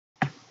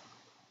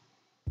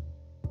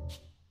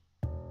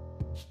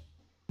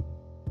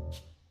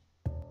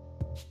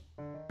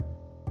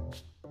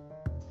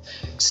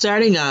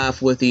Starting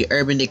off with the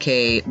Urban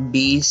Decay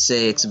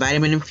B6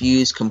 Vitamin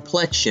Infused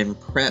Complexion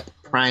Prep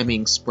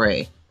Priming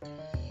Spray.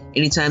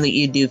 Anytime that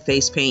you do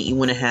face paint, you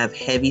want to have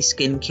heavy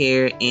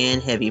skincare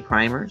and heavy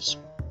primers.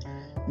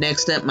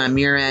 Next up, my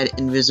Murad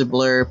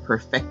Invisiblur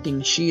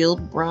Perfecting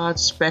Shield Broad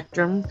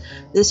Spectrum.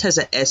 This has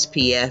a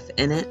SPF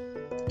in it,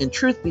 and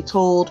truth be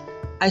told,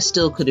 I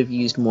still could have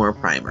used more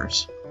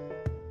primers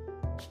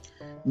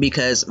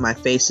because my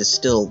face is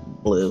still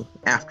blue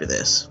after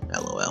this,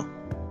 LOL.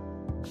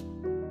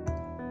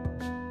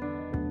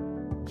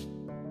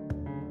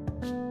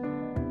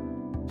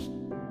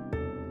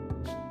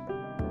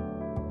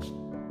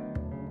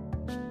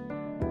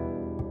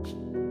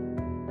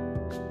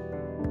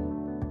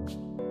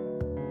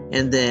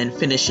 And then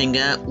finishing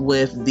up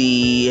with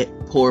the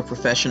Pore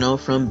Professional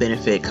from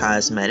Benefit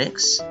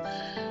Cosmetics.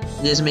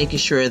 Just making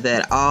sure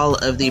that all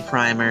of the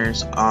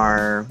primers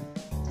are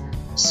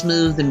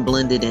smooth and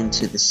blended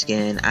into the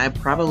skin. I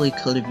probably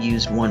could have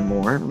used one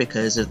more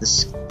because of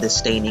the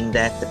staining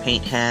that the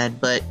paint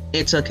had, but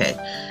it's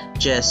okay.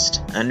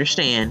 Just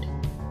understand,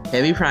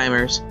 heavy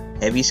primers,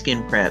 heavy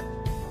skin prep,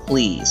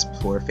 please,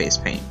 before face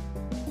paint.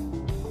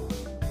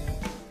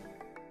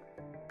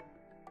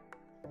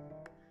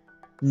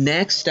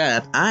 Next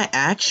up, I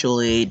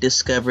actually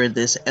discovered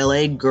this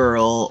LA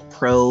Girl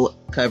Pro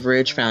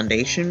Coverage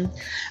Foundation.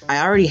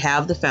 I already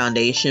have the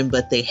foundation,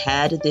 but they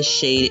had this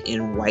shade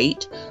in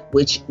white,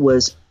 which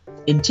was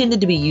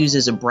intended to be used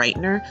as a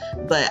brightener,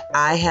 but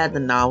I had the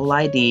novel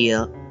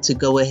idea to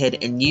go ahead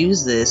and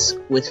use this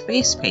with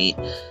face paint.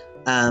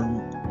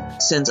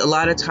 Since a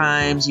lot of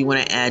times you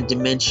want to add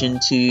dimension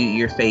to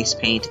your face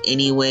paint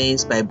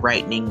anyways by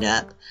brightening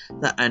up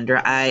the under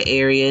eye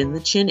area and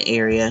the chin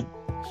area,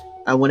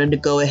 I wanted to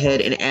go ahead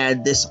and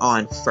add this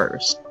on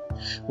first.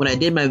 When I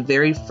did my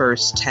very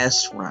first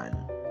test run,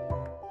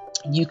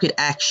 you could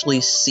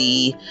actually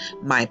see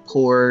my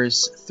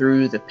pores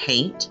through the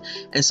paint,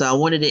 and so I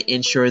wanted to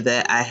ensure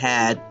that I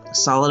had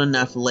solid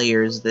enough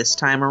layers this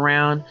time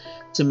around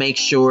to make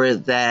sure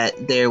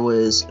that there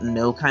was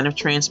no kind of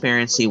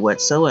transparency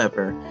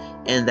whatsoever,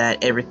 and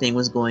that everything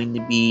was going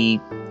to be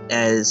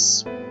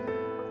as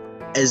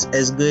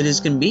good as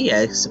can be,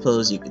 I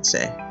suppose you could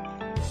say.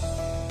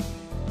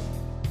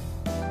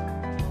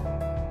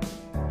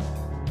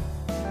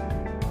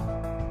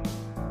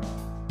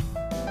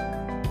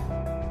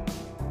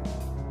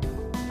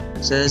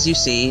 So as you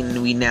see,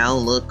 we now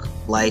look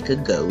like a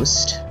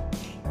ghost.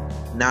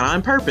 Not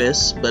on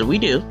purpose, but we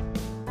do.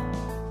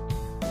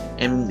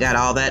 And got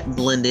all that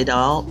blended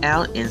all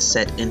out and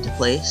set into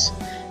place.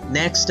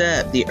 Next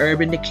up, the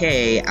Urban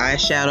Decay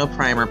Eyeshadow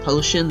Primer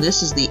Potion.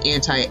 This is the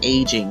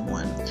anti-aging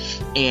one.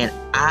 And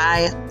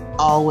I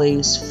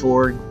always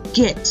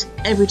forget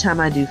every time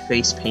I do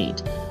face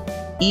paint.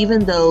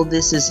 Even though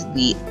this is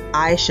the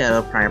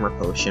eyeshadow primer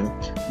potion,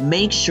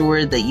 make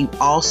sure that you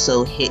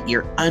also hit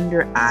your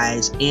under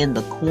eyes and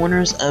the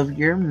corners of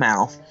your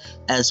mouth,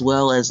 as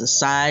well as the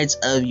sides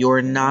of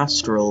your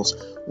nostrils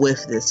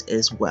with this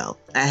as well.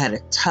 I had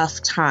a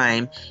tough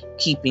time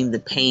keeping the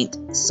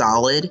paint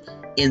solid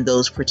in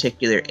those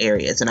particular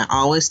areas, and I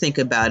always think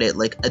about it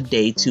like a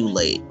day too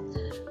late.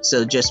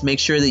 So just make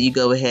sure that you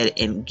go ahead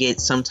and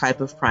get some type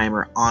of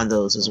primer on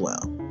those as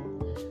well.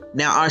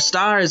 Now, our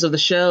stars of the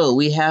show,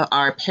 we have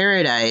our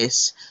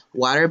Paradise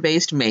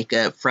Water-Based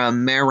Makeup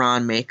from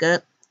Mehron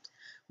Makeup.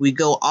 We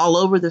go all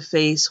over the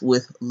face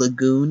with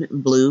Lagoon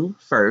Blue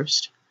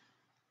first.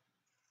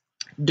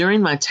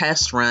 During my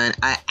test run,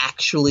 I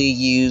actually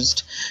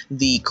used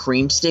the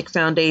Cremestick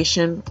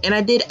foundation, and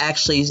I did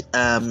actually,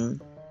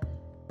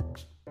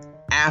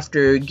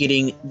 after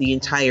getting the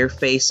entire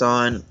face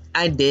on,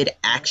 I did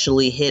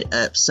actually hit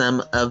up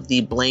some of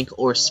the blank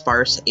or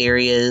sparse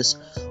areas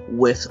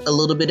with a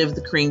little bit of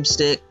the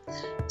Cremestick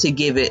to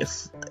give it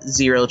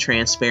zero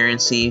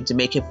transparency, to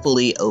make it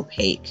fully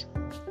opaque.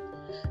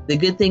 The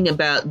good thing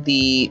about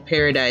the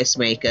Paradise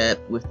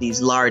makeup with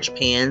these large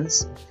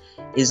pans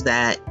is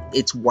that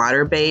it's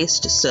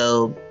water-based,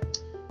 so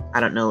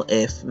I don't know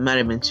if it might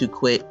have been too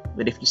quick,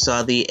 but if you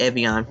saw the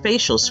Evian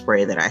facial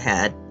spray that I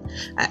had,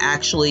 I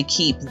actually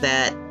keep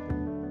that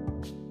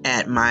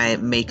at my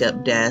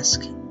makeup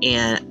desk,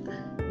 and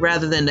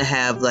rather than to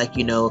have, like,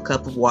 you know, a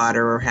cup of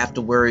water or have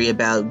to worry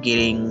about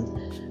getting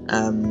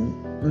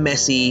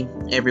messy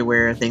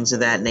everywhere and things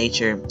of that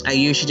nature, I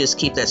usually just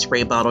keep that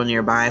spray bottle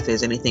nearby if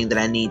there's anything that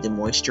I need to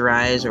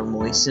moisturize or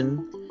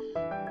moisten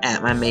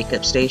at my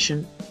makeup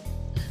station.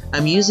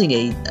 I'm using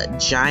a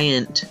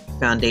giant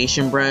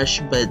foundation brush,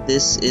 but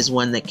this is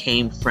one that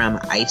came from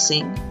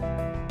Icing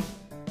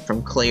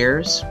from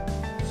Claire's,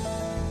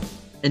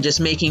 and just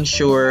making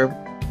sure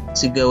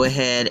to go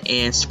ahead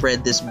and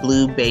spread this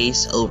blue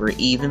base over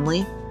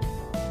evenly.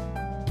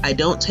 I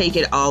don't take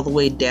it all the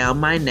way down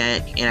my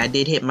neck, and I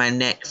did hit my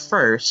neck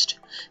first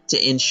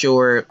to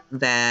ensure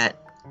that,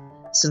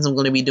 since I'm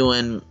going to be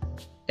doing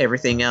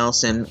everything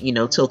else and, you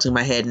know, tilting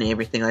my head and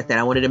everything like that,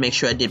 I wanted to make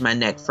sure I did my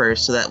neck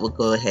first, so that will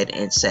go ahead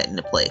and set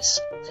into place.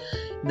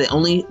 The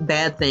only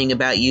bad thing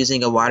about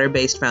using a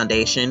water-based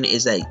foundation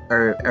is that,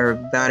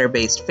 or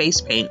water-based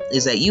face paint,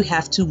 is that you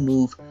have to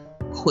move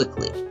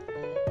quickly.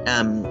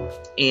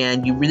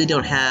 And you really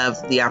don't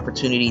have the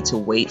opportunity to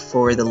wait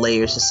for the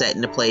layers to set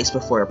into place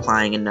before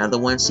applying another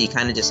one, so you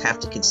kind of just have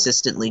to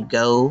consistently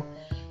go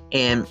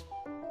and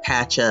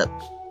patch up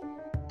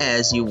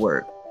as you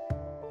work.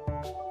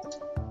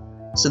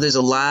 So there's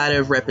a lot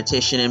of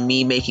repetition in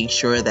me making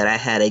sure that I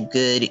had a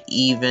good,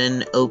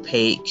 even,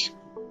 opaque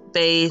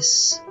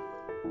base.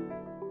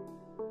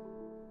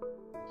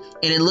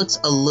 And it looks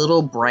a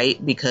little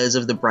bright because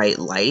of the bright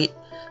light,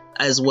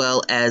 as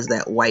well as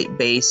that white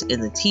base in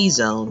the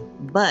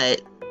T-zone,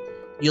 but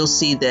you'll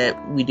see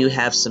that we do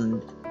have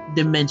some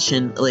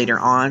dimension later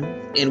on,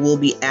 and we'll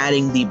be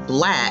adding the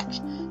black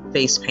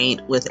face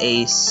paint with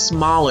a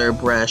smaller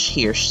brush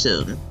here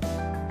soon.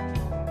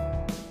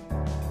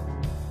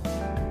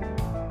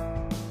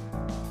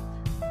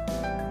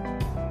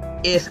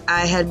 If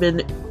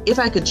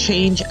I could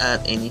change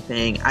up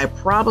anything, I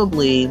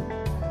probably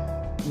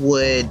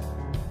would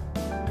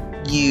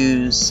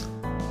use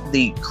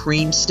the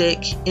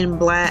Cremestick in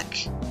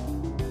black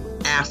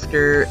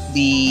after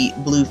the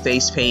blue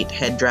face paint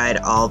had dried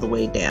all the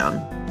way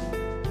down,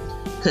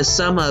 because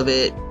some of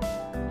it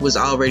was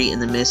already in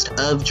the midst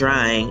of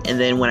drying, and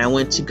then when I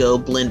went to go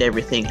blend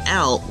everything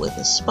out with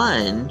a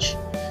sponge,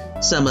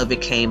 some of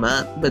it came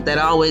up, but that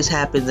always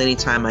happens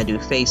anytime I do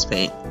face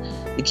paint.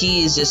 The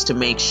key is just to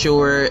make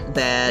sure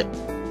that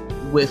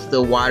with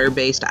the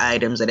water-based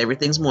items that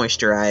everything's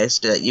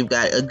moisturized, that you've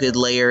got a good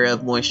layer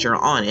of moisture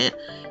on it,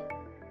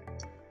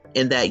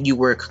 and that you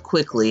work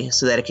quickly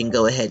so that it can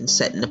go ahead and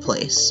set into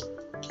place.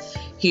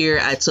 Here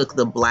I took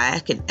the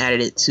black and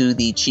added it to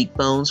the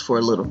cheekbones for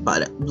a little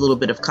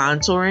bit of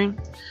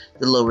contouring,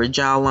 the lower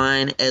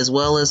jawline, as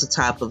well as the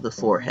top of the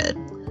forehead.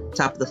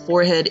 Top of the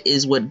forehead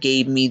is what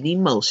gave me the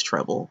most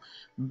trouble,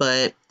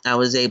 but I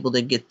was able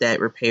to get that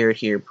repaired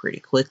here pretty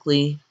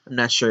quickly. I'm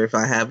not sure if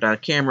I have it on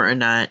camera or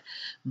not,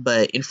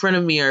 but in front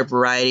of me are a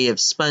variety of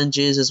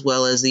sponges as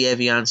well as the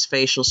Evian's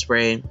facial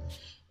spray,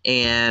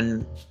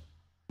 and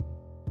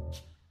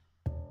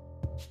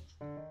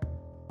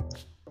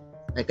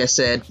like I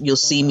said, you'll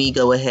see me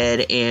go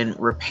ahead and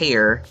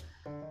repair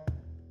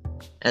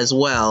as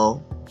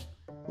well,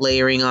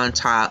 layering on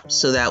top,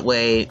 so that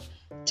way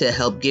to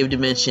help give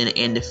dimension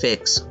and to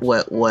fix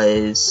what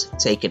was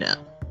taken up.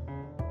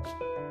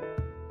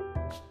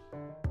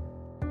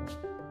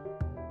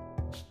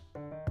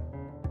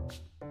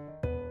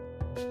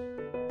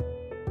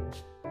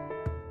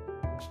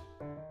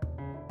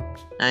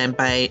 I am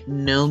by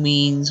no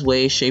means,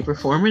 way, shape, or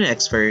form an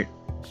expert,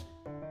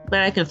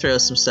 but I can throw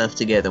some stuff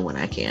together when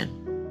I can.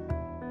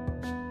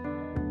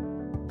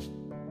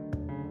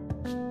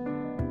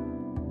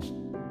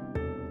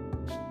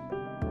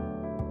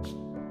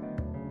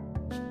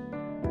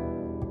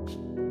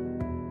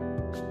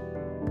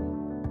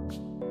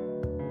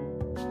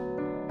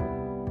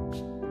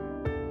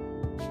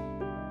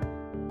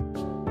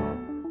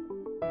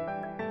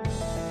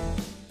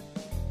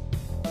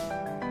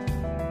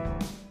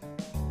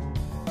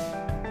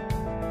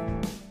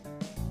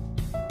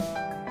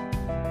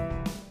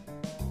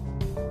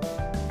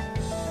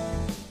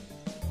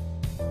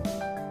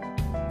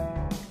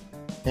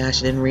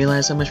 Gosh, I didn't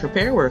realize how much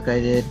repair work I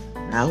did.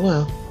 Oh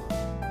well.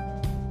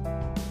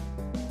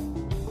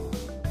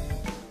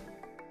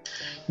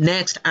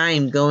 Next, I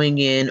am going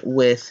in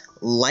with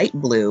light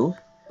blue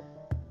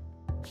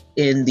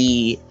in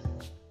the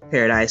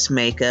Paradise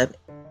makeup,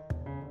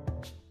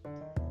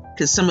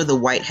 because some of the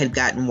white had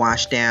gotten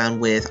washed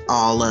down with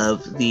all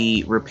of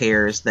the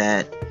repairs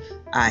that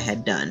I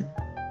had done.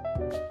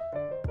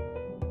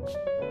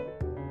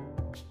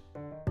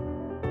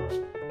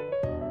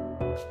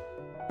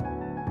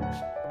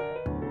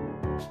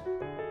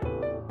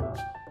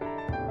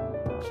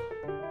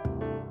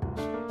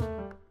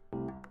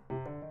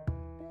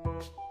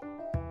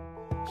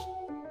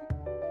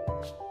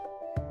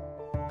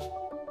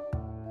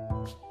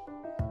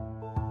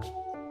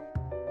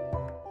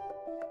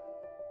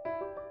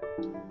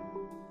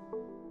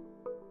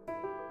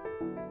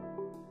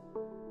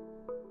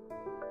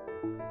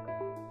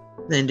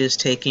 Then just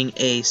taking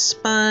a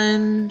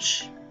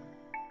sponge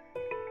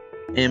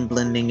and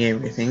blending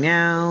everything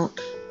out,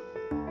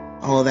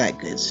 all that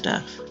good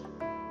stuff.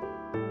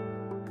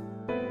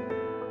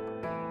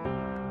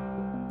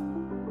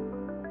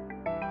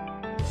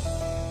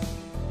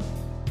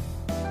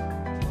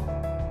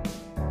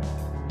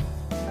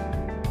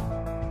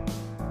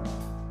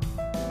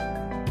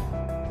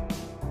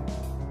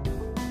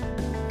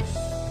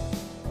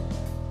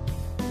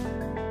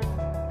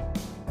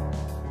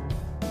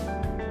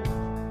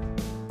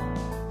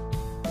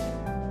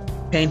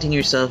 Painting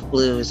yourself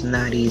blue is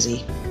not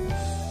easy.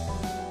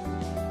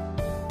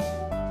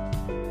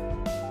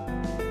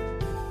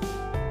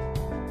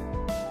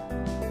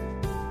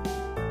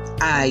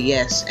 Ah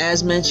yes,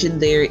 as mentioned,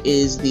 there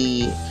is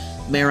the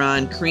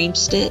Mehron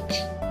Cremestick.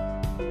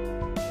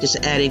 Just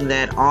adding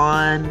that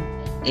on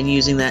and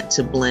using that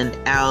to blend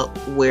out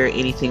where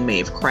anything may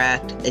have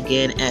cracked.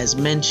 Again, as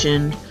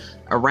mentioned,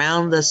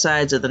 around the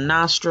sides of the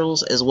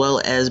nostrils as well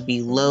as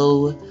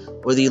below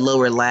or the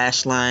lower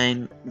lash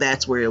line,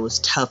 that's where it was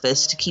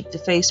toughest to keep the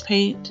face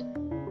paint.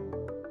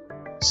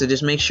 So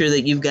just make sure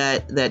that you've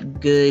got that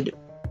good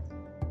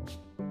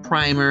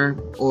primer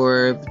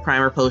or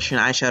primer potion,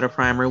 eyeshadow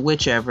primer,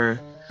 whichever,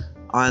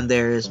 on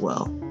there as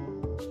well.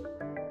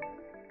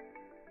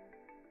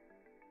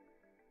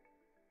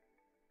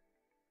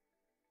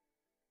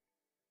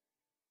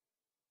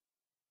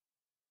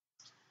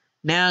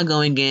 Now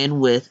going in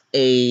with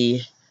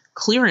a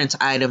clearance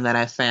item that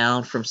I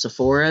found from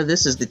Sephora.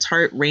 This is the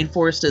Tarte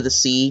Rainforest of the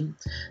Sea,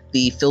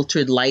 the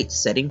filtered light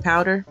setting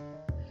powder.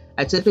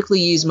 I typically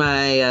use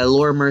my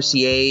Laura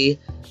Mercier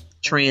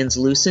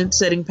translucent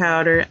setting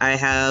powder. I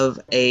have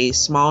a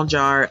small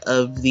jar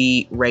of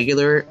the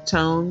regular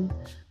tone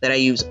that I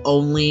use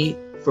only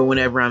for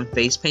whenever I'm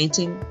face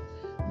painting,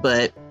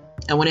 but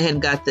I went ahead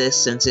and got this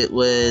since it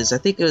was, I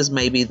think it was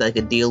maybe like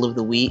a deal of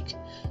the week,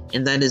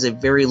 and that is a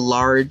very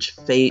large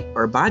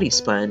body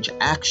sponge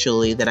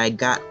actually that I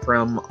got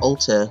from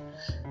Ulta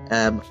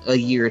a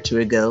year or two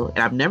ago,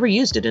 and I've never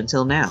used it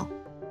until now.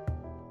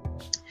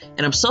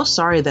 And I'm so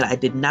sorry that I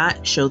did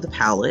not show the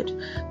palette,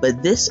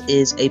 but this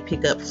is a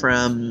pickup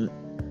from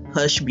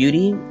Hush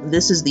Beauty.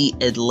 This is the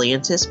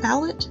Atlantis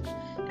palette.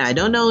 And I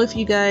don't know if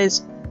you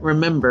guys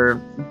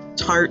remember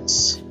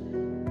Tarte's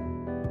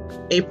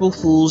April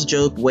Fool's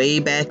joke way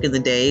back in the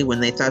day when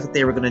they thought that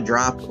they were going to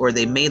drop, or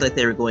they made like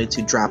they were going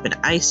to drop an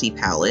icy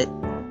palette,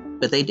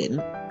 but they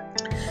didn't.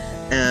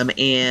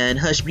 And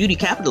Hush Beauty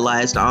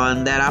capitalized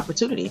on that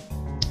opportunity.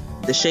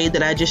 The shade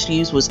that I just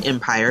used was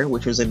Empire,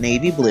 which was a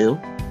navy blue.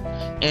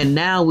 And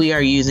now we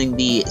are using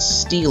the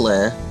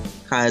Stila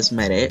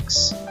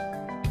Cosmetics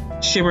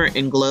Shimmer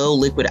and Glow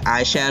Liquid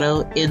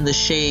Eyeshadow in the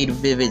shade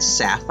Vivid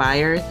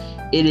Sapphire.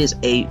 It is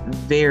a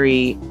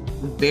very,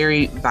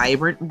 very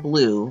vibrant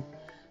blue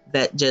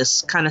that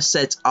just kind of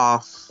sets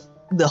off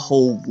the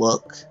whole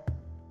look.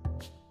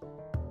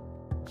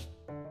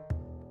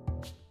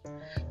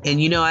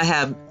 And you know, I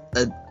have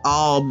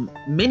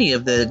many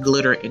of the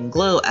glitter and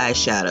glow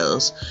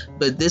eyeshadows,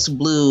 but this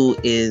blue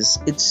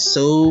it's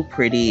so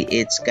pretty.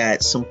 It's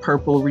got some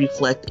purple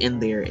reflect in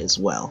there as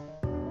well.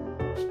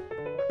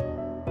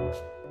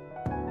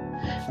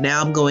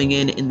 Now I'm going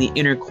in the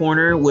inner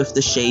corner with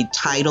the shade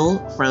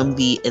Tidal from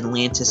the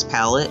Atlantis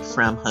palette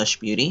from Hush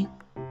Beauty.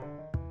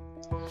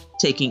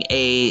 Taking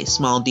a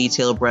small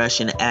detail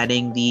brush and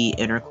adding the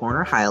inner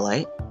corner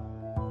highlight.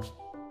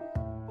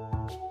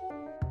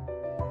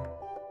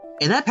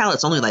 And that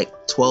palette's only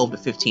like $12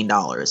 to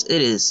 $15.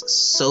 It is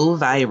so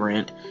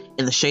vibrant,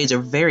 and the shades are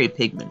very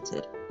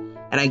pigmented.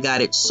 And I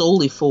got it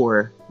solely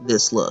for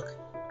this look.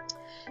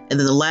 And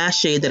then the last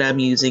shade that I'm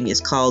using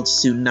is called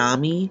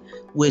Tsunami,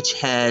 which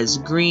has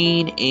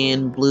green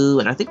and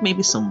blue, and I think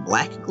maybe some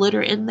black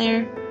glitter in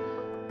there,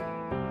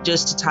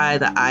 just to tie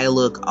the eye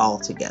look all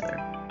together.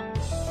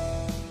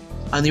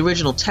 On the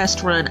original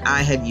test run,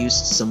 I had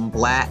used some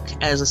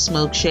black as a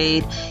smoke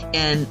shade,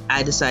 and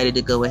I decided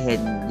to go ahead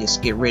and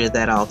just get rid of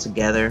that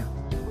altogether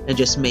and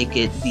just make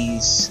it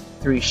these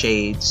three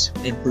shades,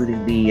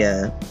 including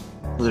the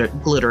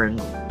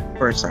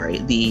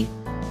the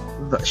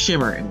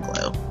shimmer and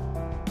glow.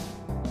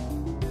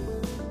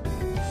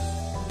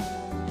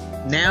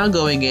 Now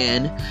going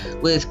in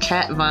with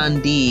Kat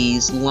Von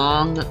D's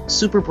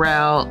Super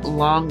Brow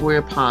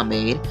Longwear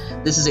Pomade.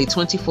 This is a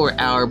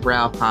 24-hour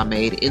brow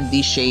pomade in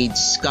the shade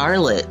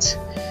Scarlet,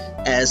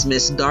 as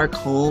Miss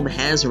Darkholme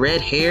has red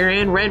hair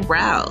and red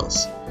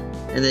brows.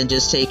 And then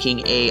just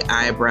taking a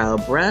eyebrow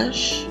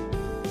brush,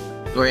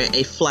 or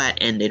a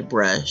flat-ended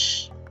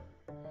brush,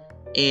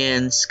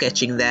 and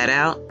sketching that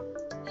out.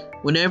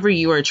 Whenever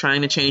you are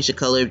trying to change the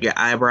color of your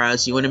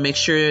eyebrows, you want to make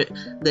sure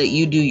that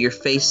you do your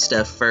face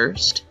stuff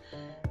first.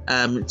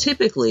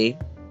 Typically,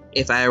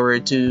 if I were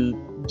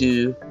to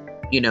do,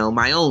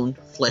 my own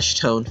flesh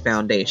tone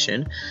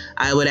foundation,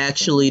 I would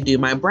actually do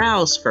my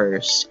brows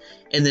first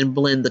and then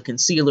blend the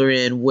concealer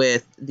in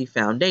with the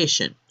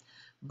foundation.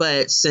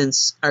 But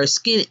since our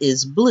skin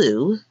is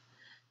blue,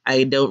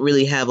 I don't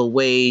really have a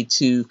way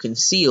to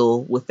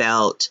conceal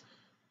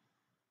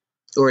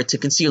or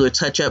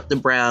touch up the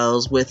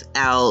brows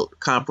without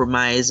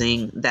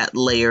compromising that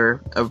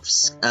layer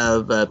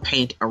of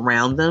paint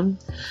around them.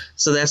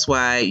 So that's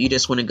why you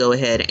just want to go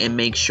ahead and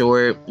make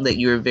sure that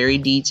you're very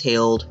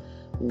detailed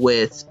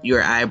with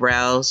your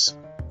eyebrows.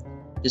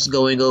 Just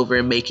going over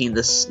and making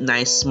this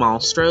nice small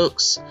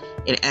strokes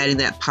and adding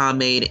that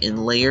pomade in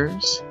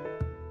layers.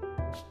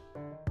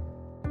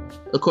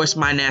 Of course,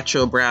 my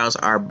natural brows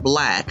are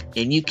black,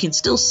 and you can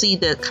still see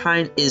that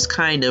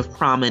kind of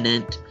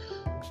prominent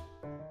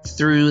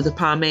through the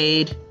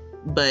pomade,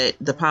 but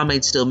the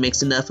pomade still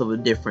makes enough of a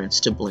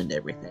difference to blend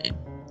everything.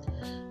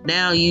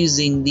 Now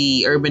using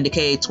the Urban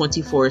Decay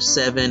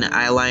 24/7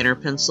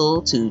 eyeliner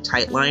pencil to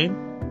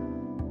tightline.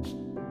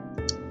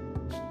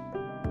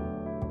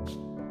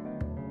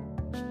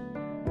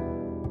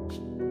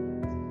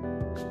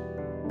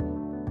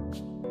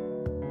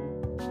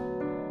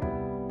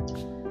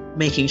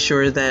 Making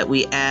sure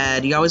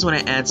that you always want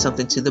to add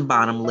something to the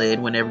bottom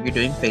lid whenever you're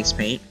doing face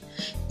paint.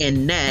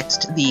 And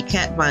next, the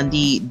Kat Von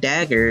D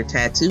Dagger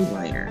Tattoo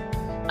Liner.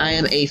 I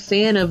am a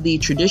fan of the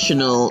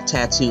traditional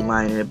tattoo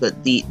liner,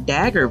 but the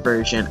Dagger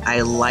version,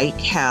 I like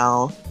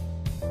how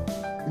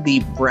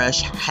the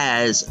brush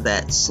has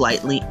that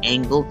slightly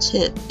angled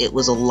tip, it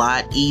was a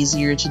lot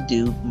easier to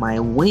do my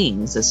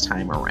wings this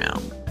time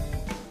around.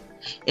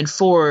 And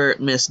for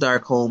Miss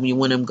Darkholme, you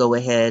want to go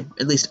ahead,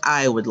 at least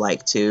I would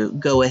like to,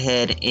 go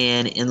ahead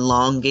and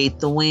elongate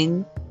the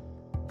wing,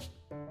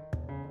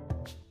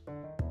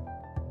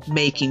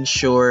 making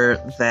sure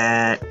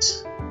that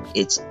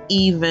it's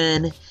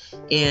even.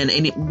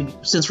 And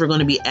since we're going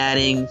to be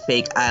adding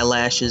fake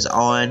eyelashes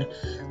on,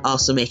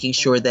 also making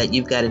sure that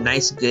you've got a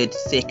nice good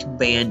thick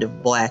band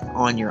of black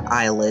on your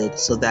eyelid,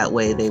 so that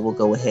way they will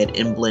go ahead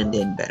and blend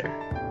in better.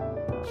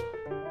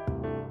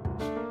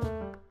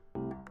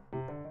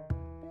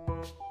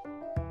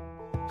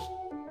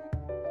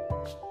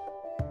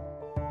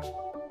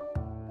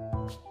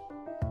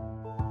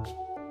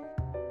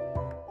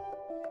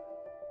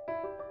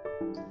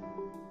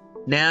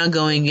 Now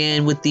going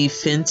in with the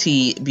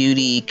Fenty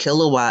Beauty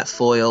Killawatt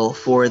Foil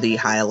for the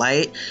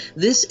highlight.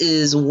 This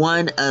is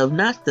one of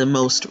not the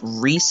most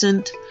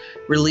recent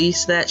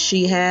release that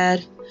she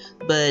had,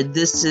 but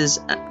this is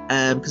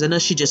because I know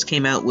she just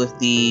came out with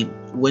the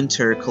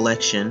winter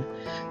collection,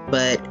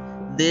 but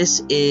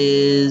this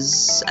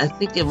is, I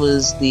think it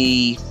was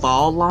the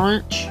fall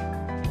launch.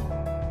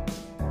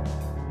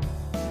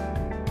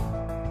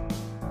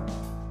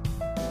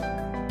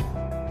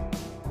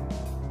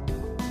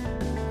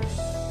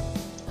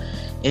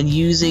 And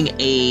using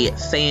a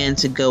fan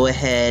to go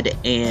ahead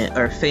and,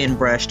 or fan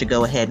brush to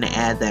go ahead and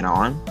add that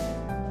on.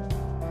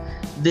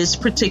 This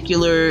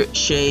particular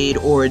shade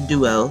or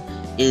duo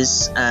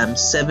is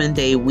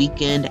 7-Day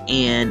Weekend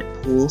and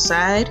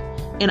Poolside.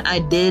 And I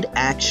did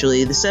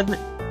actually, I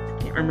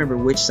can't remember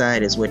which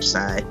side is which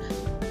side,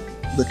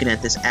 looking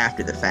at this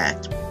after the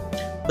fact.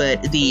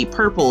 But the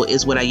purple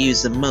is what I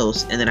use the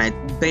most, and then I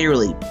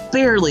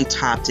barely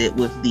topped it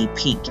with the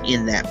pink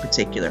in that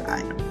particular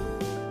item.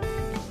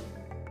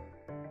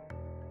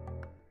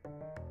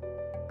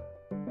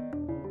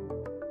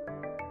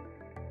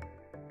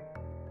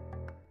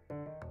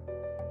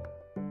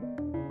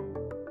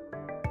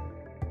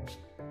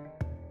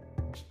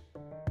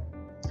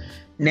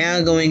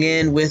 Now going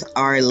in with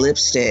our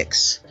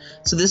lipsticks.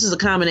 So this is a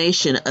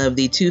combination of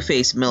the Too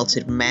Faced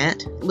Melted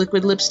Matte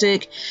Liquid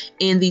Lipstick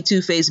and the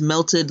Too Faced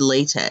Melted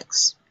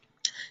Latex.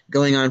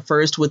 Going on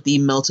first with the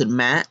Melted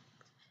Matte.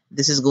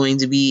 This is going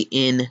to be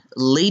in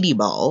Lady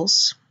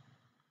Balls.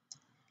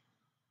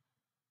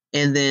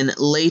 And then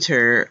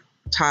later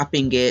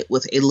topping it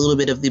with a little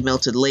bit of the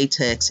Melted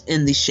Latex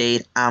in the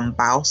shade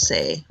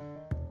Embalse.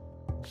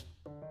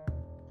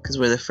 Because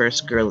we're the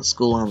first girl at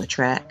school on the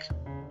track.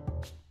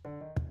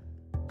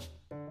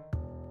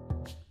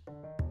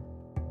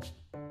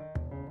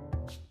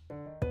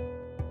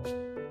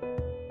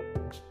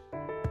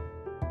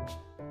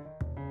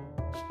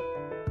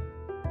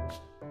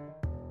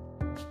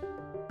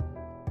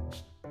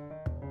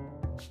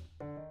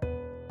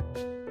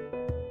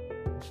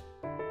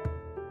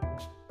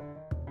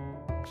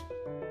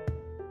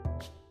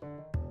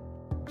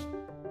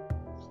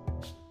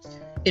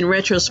 In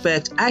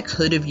retrospect, I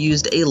could have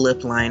used a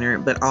lip liner,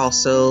 but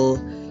also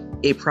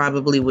it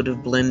probably would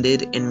have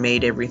blended and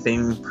made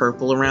everything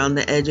purple around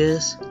the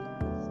edges.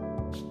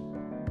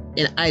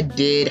 And I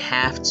did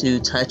have to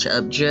touch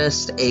up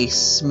just a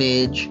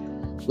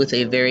smidge with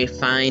a very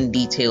fine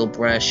detail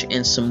brush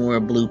and some more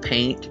blue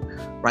paint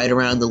right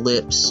around the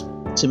lips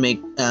to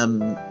make,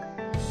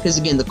 because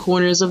again, the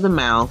corners of the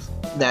mouth,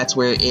 that's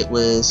where it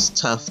was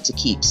tough to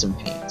keep some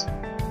paint.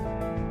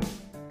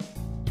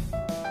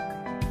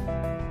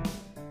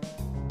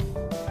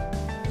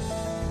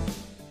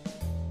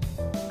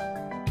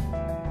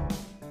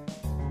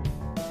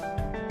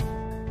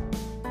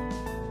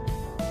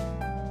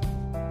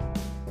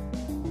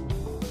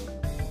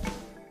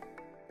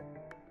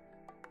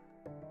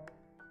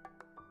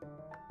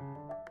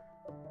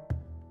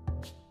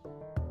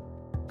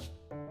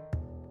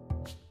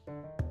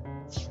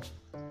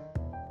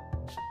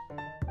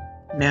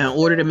 Now, in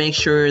order to make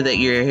sure that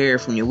your hair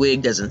from your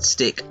wig doesn't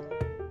stick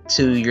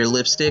to your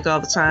lipstick all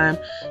the time,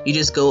 you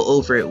just go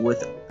over it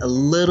with a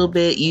little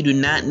bit. You do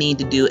not need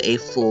to do a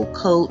full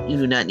coat. You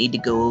do not need to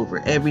go over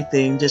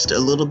everything. Just a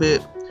little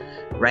bit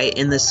right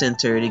in the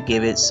center to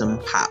give it some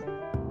pop.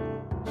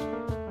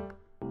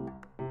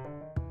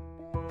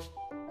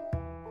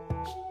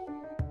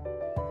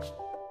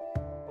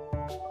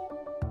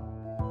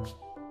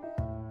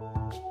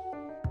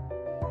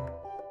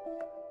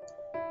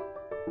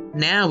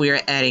 Now we are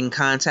adding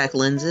contact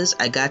lenses.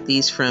 I got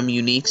these from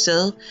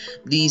Uniqso.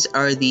 These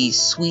are the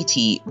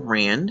Sweetie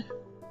brand.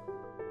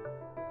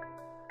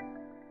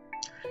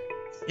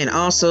 And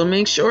also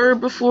make sure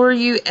before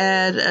you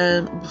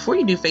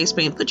do face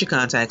paint, put your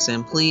contacts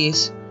in,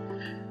 please.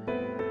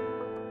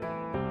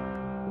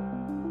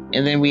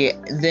 And then we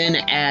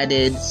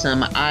added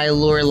some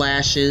Eyelure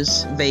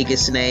lashes,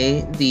 Vegas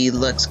Nay, the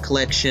Luxe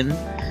Collection.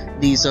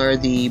 These are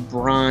the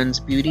Bronze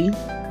Beauty.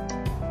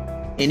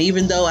 And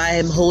even though I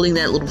am holding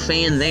that little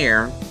fan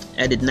there,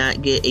 I did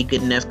not get a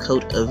good enough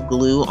coat of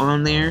glue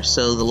on there,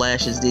 so the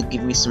lashes did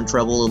give me some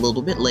trouble a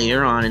little bit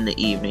later on in the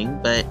evening,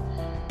 but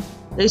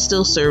they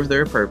still serve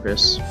their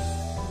purpose.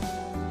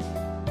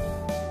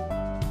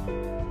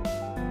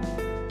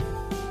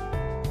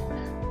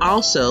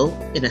 Also,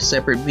 in a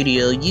separate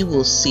video, you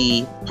will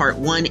see part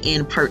 1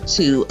 and part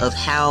 2 of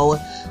how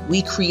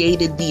we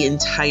created the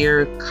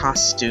entire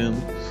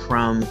costume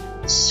from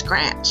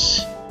scratch.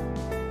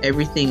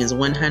 Everything is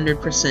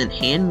 100%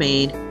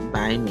 handmade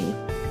by me.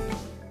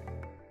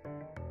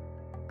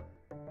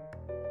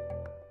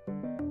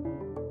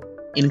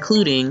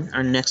 Including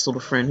our next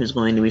little friend who's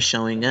going to be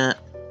showing up.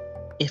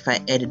 If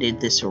I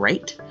edited this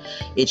right,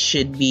 it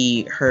should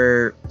be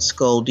her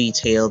skull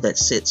detail that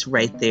sits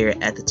right there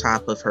at the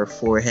top of her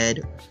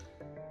forehead.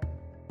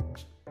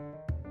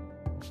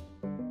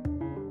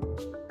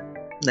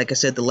 Like I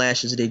said, the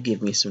lashes did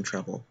give me some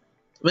trouble.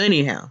 But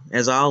anyhow,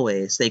 as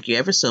always, thank you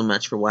ever so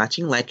much for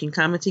watching, liking,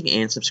 commenting,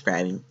 and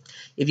subscribing.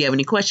 If you have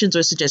any questions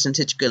or suggestions,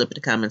 hit your good up in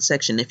the comment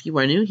section. If you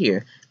are new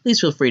here,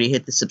 please feel free to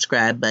hit the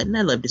subscribe button.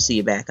 I'd love to see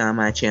you back on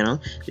my channel.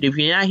 But if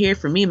you're not here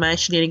for me, my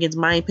shenanigans,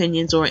 my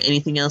opinions, or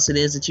anything else it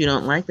is that you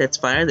don't like, that's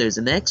fine. There's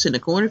an X in the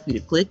corner for you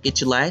to click,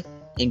 get your like,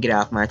 and get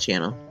off my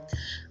channel.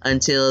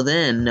 Until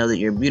then, know that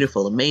you're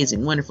beautiful,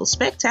 amazing, wonderful,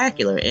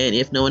 spectacular, and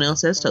if no one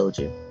else has told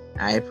you,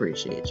 I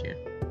appreciate you.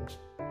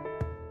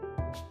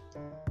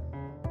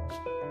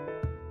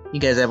 You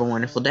guys have a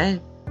wonderful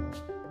day.